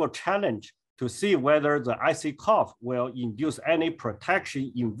in vivo challenge to see whether the IC-CoV will induce any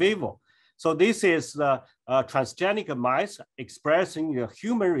protection in vivo. So this is the transgenic mice expressing the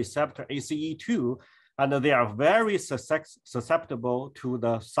human receptor ACE2, and they are very susceptible to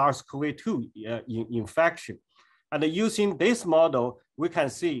the SARS-CoV-2 infection. And using this model, we can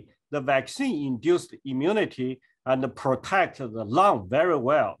see the vaccine-induced immunity and protect the lung very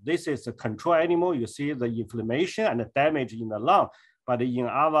well. This is a control animal. You see the inflammation and the damage in the lung. But in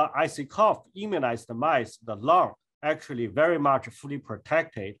our IC-CoV immunized mice, the lung actually very much fully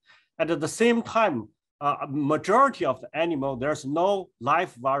protected. And at the same time, majority of the animal, there's no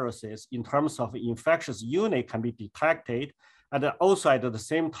live viruses in terms of infectious unit can be detected. And also at the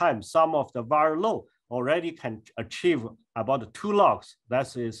same time, some of the viral load already can achieve about 2 logs.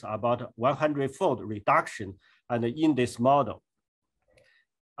 That is about 100-fold reduction and in this model.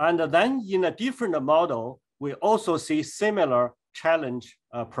 And then in a different model, we also see similar challenge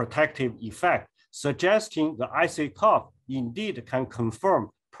protective effect, suggesting the IC-CoV indeed can confirm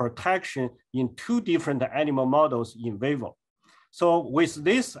protection in 2 different animal models in vivo. So with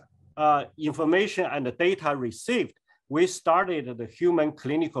this information and the data received, we started the human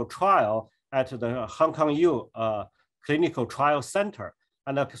clinical trial at the Hong Kong U Clinical Trial Center.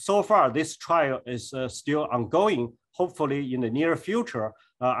 And so far, this trial is still ongoing. Hopefully, in the near future,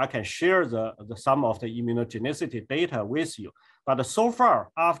 I can share some of the immunogenicity data with you. But so far,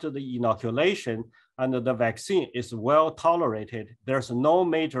 after the inoculation and the vaccine is well tolerated, there's no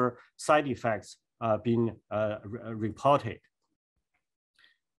major side effects being reported.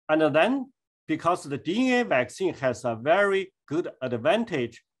 And then, because the DNA vaccine has a very good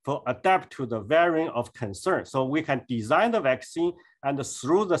advantage for adapt to the variant of concern. So we can design the vaccine, and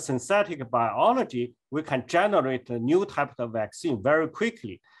through the synthetic biology, we can generate a new type of vaccine very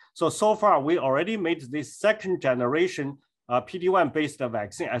quickly. So far, we already made this 2nd generation PD-1 based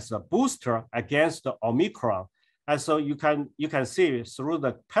vaccine as a booster against the Omicron. And so you can see through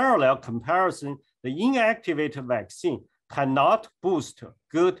the parallel comparison, the inactivated vaccine cannot boost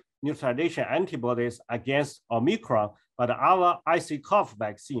good neutralization antibodies against Omicron, but our IC-CoV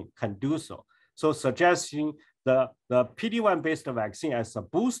vaccine can do so. So suggesting the PD-1 based vaccine as a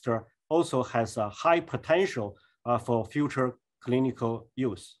booster also has a high potential for future clinical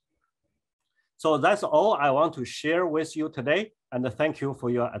use. So that's all I want to share with you today, and thank you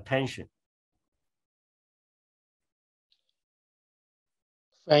for your attention.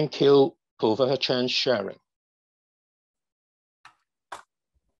 Thank you, Professor Chen's sharing.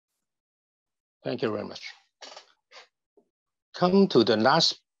 Thank you very much. Come to the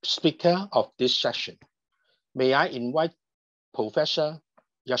last speaker of this session. May I invite Professor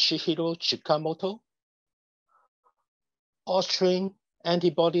Yasuhiro Chikamoto, Austrian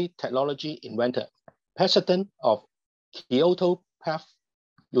antibody technology inventor, president of Kyoto Path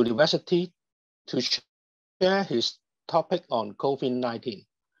University, to share his topic on COVID-19.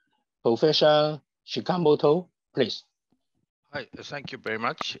 Professor Chikamoto, please. Hi, thank you very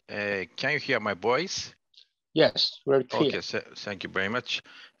much. Can you hear my voice? Yes, very clear. Okay, so thank you very much.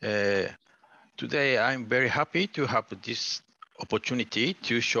 Today, I'm very happy to have this opportunity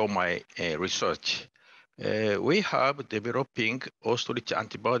to show my research. We have developing ostrich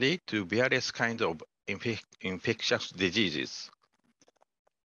antibody to various kinds of infectious diseases.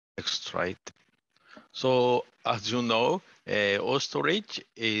 Next slide. So as you know, ostrich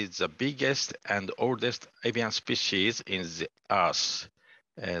is the biggest and oldest avian species in the Earth.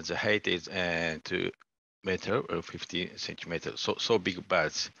 The height is 2 meters or 50 centimeters. So big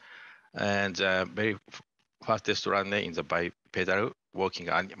birds, and very fastest runner in the bipedal walking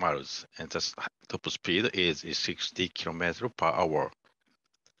animals, and the top speed is 60 kilometers per hour.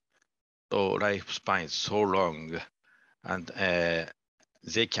 So lifespan is so long, and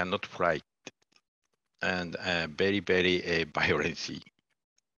they cannot fly, and very violent.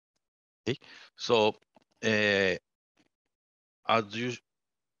 Okay? So as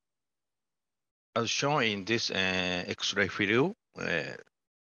shown in this X-ray video,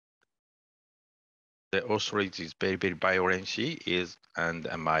 the ostrich is very violent, and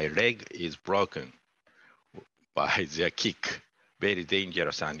my leg is broken by their kick. Very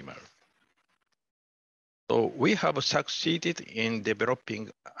dangerous animal. So we have succeeded in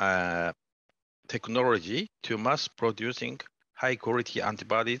developing technology to mass producing high quality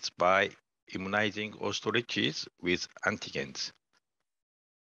antibodies by immunizing ostriches with antigens.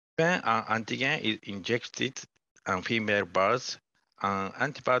 When an antigen is injected in female birds, an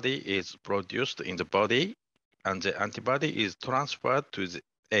antibody is produced in the body, and the antibody is transferred to the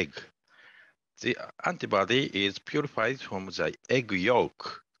egg. The antibody is purified from the egg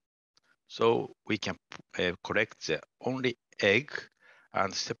yolk, so we can collect the only egg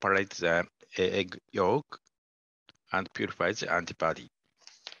and separate the egg yolk and purify the antibody.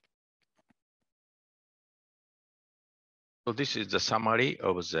 So this is the summary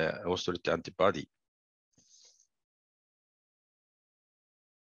of the ostrich antibody.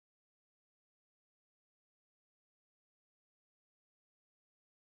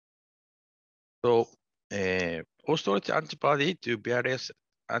 So ostrich antibody to various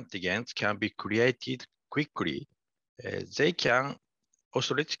antigens can be created quickly.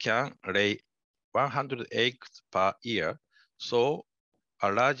 Ostrich can lay 100 eggs per year, so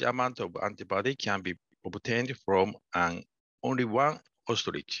a large amount of antibody can be obtained from only one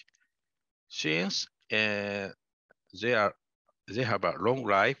ostrich. Since they have a long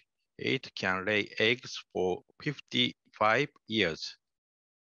life, it can lay eggs for 55 years.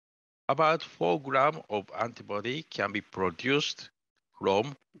 About 4 grams of antibody can be produced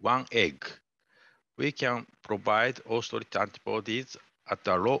from one egg. We can provide ostrich antibodies at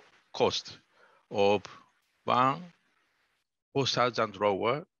a low cost of 4,000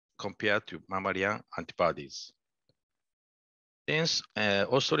 lower compared to mammalian antibodies. Since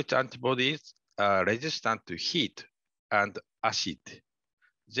ostrich antibodies are resistant to heat and acid,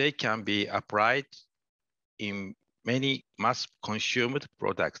 they can be applied in many mass-consumed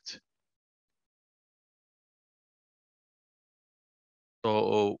products.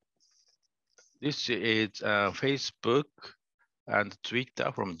 So this is Facebook and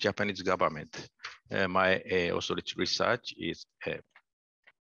Twitter from Japanese government. My ostrich research is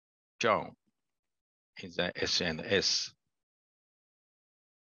shown in the SNS.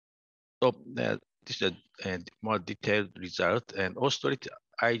 So this is a more detailed result, and ostrich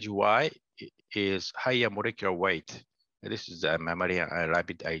IgY is higher molecular weight. This is a mammalian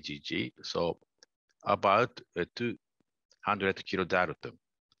rabbit IgG, so about 200 kilodalton.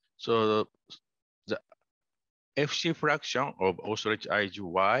 So the FC fraction of ostrich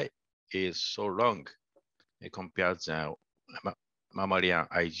IgY is so long compared to mammalian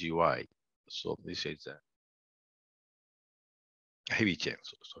IgY. So this is a heavy chain.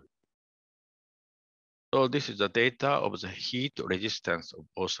 So this is the data of the heat resistance of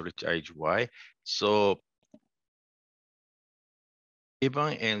ostrich IgY. So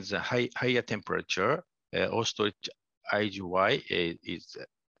even in the higher temperature, ostrich IgY is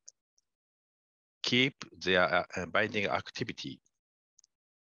keep their binding activity.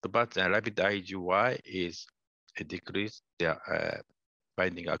 But the rabbit IgY is decrease their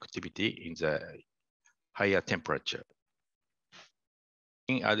binding activity in the higher temperature.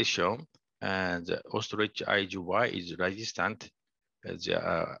 In addition, the ostrich IgY is resistant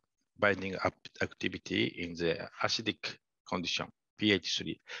the binding activity in the acidic condition, pH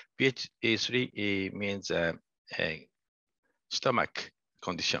 3. pH 3 means stomach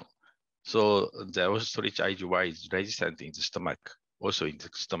condition. So the ostrich IgY is resistant in the stomach, also in the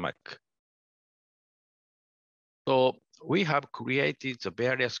stomach. So we have created the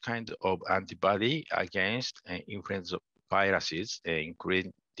various kinds of antibody against influenza viruses,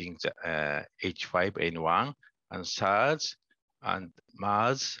 including the H5N1 and SARS and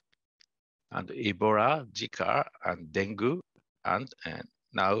MERS and Ebola, Zika and dengue, and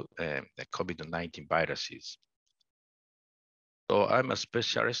now the COVID-19 viruses. So I'm a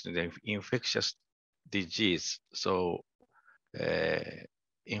specialist in the infectious disease. So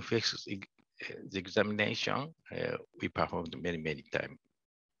infectious the examination we performed many times.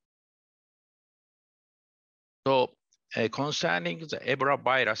 So concerning the Ebola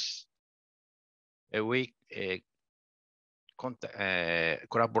virus, we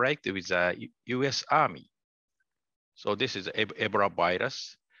collaborate with the US Army. So this is Ebola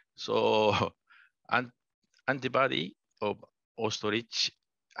virus. So antibody of ostrich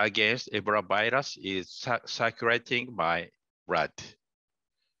against Ebola virus is circulating by blood.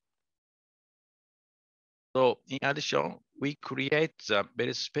 So in addition, we create a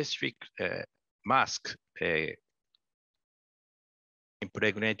very specific mask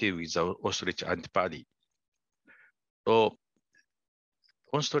impregnated with the ostrich antibody. So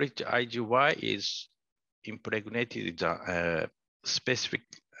ostrich IgY is impregnated with a specific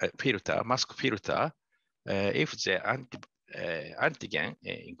filter, mask filter. If the antigen,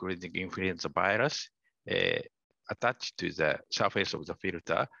 including influenza virus, attached to the surface of the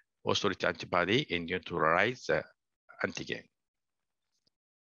filter, ostrich antibody and neutralize the antigen.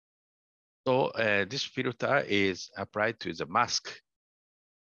 So this filter is applied to the mask.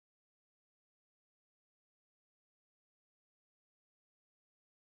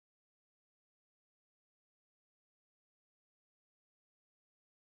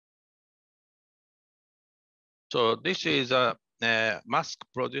 So this is a mask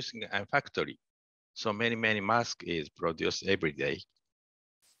producing factory. So many masks is produced every day.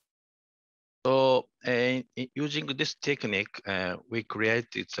 So using this technique, we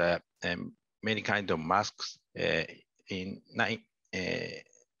created many kind of masks in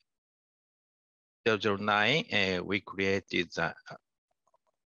 2009. We created the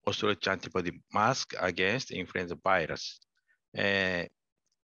ostrich antibody mask against influenza virus.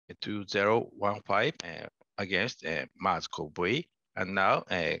 2015 against MERS-CoV, and now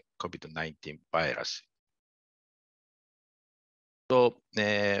COVID-19 virus. So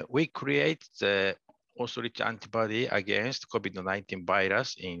we create the ostrich antibody against COVID-19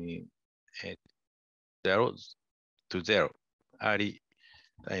 virus in 0 to 0 early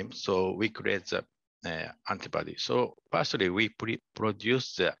time. So we create the antibody. So firstly, we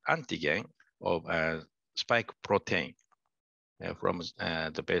produce the antigen of spike protein from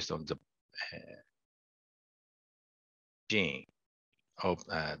based on the gene of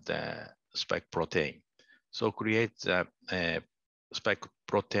the spike protein. So create the spike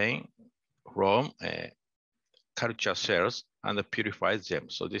protein from culture cells and purify them.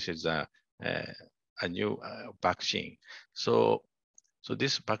 So this is a new vaccine. So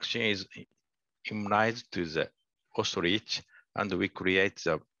this vaccine is immunized to the ostrich, and we create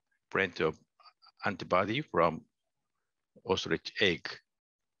the plenty of antibody from ostrich egg.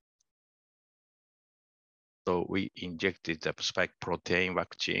 So we injected the spike protein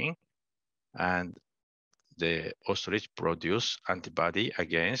vaccine, and the ostrich produce antibody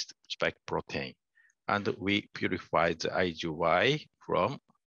against spike protein. And we purified the IgY from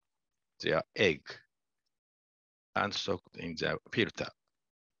their egg and soaked in the filter.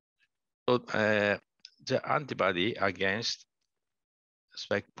 So the antibody against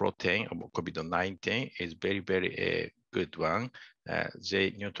spike protein of COVID-19 is very good one.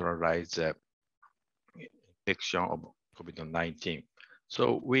 They neutralize the infection of COVID-19.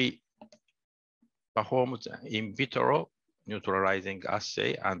 So we performed in vitro neutralizing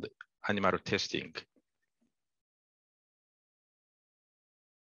assay and animal testing.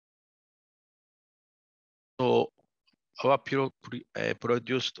 So our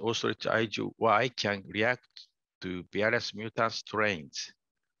produced ostrich IgY can react to various mutant strains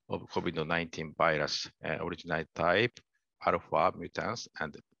of COVID-19 virus, original type, alpha mutants,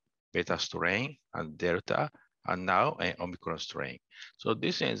 and beta strain, and delta, and now an Omicron strain. So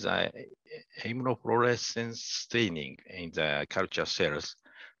this is immunofluorescence staining in the culture cells.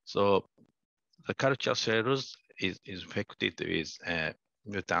 So the culture cells is infected with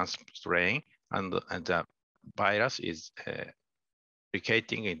mutant strain, and the virus is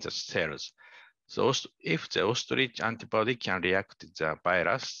replicating in the cells. So if the ostrich antibody can react to the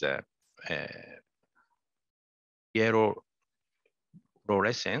virus, the yellow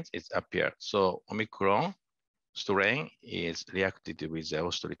fluorescence is appeared. So Omicron strain is reacted with the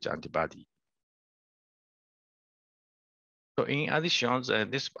ostrich antibody. So in addition,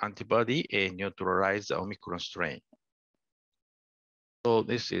 this antibody neutralizes the Omicron strain. So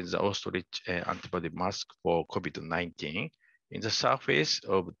this is the ostrich antibody mask for COVID-19. In the surface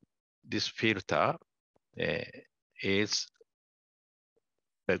of this filter is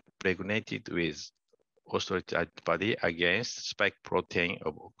impregnated with ostrich antibody against spike protein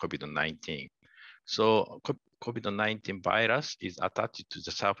of COVID-19. So COVID-19 virus is attached to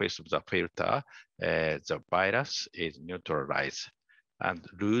the surface of the filter. The virus is neutralized. and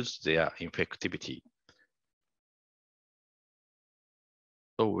lose their infectivity.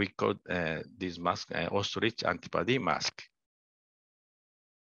 So we call this mask ostrich antibody mask.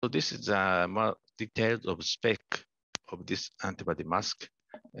 So this is more details of spec of this antibody mask.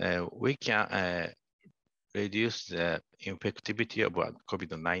 We can reduce the infectivity of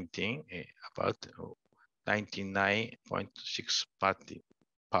COVID-19 about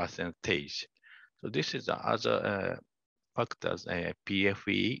 99.6%. So this is the other factors,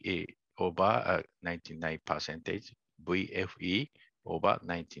 PFE over 99%, VFE over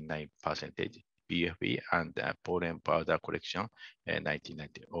 99%, BFE and pollen powder collection 99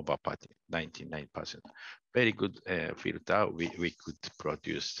 over 99%. Very good filter we could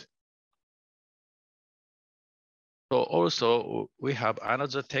produce. So also we have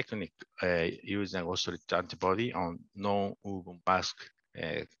another technique using ostrich antibody on non-woven mask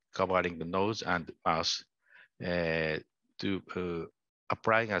covering the nose and mouth to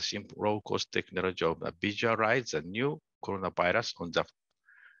applying a simple low-cost technology of visualize the new coronavirus on the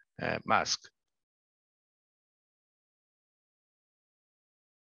mask.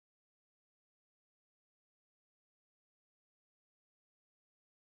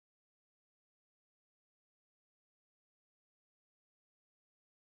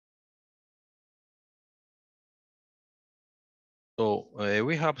 So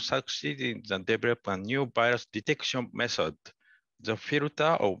we have succeeded in developing a new virus detection method. The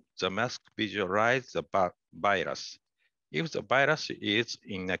filter of the mask visualizes the virus. If the virus is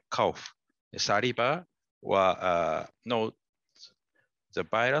in a cough, saliva, or nose, the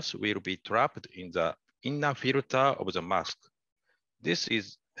virus will be trapped in the inner filter of the mask. This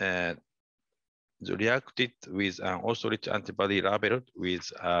is reacted with an ostrich antibody labeled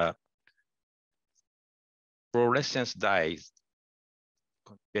with fluorescence dyes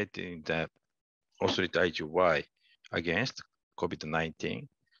conjugating the ostrich IgY against COVID-19.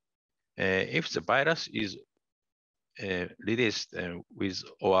 If the virus is released with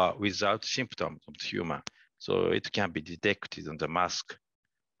or without symptoms of the human, so it can be detected on the mask.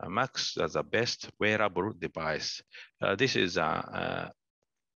 Masks are the best wearable device. This is a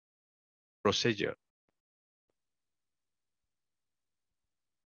procedure.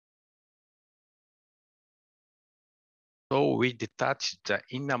 So we detach the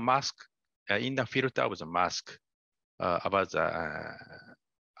inner mask, inner filter of the mask about the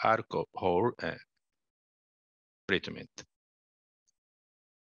alcohol treatment.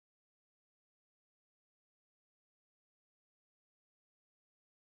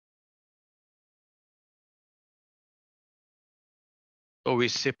 So we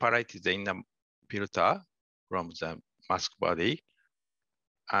separate the inner filter from the mask body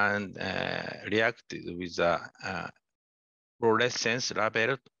and react with the fluorescence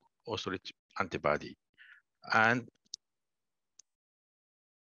labeled ostrich antibody. And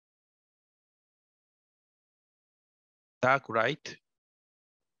dark light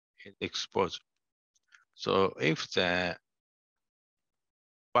is exposed. So if the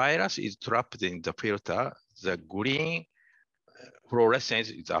virus is trapped in the filter, the green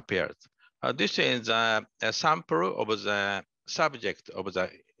fluorescence is appeared. This is a sample of the subject of the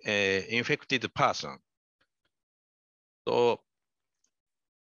infected person. So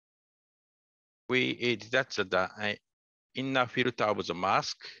we detach the inner filter of the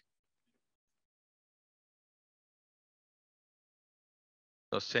mask.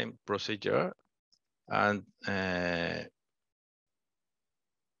 The same procedure, and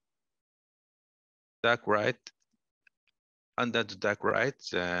dark light. Under the dark light,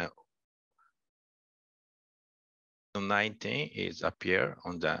 19 is appear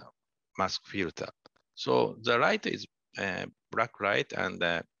on the mask filter. So the light is black light and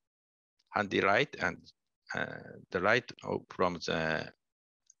handy light, and the light from the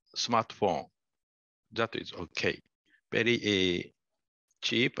smartphone. That is okay. Very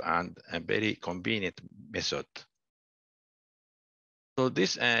cheap and a very convenient method. So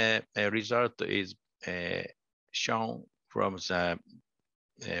this result is shown from the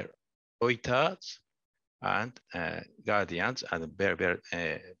Reuters and Guardians and very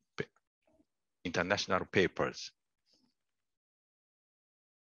international papers.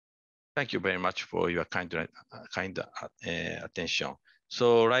 Thank you very much for your kind attention.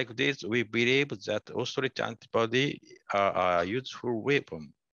 So like this, we believe that ostrich antibody are a useful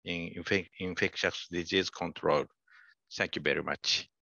weapon in infectious disease control. Thank you very much.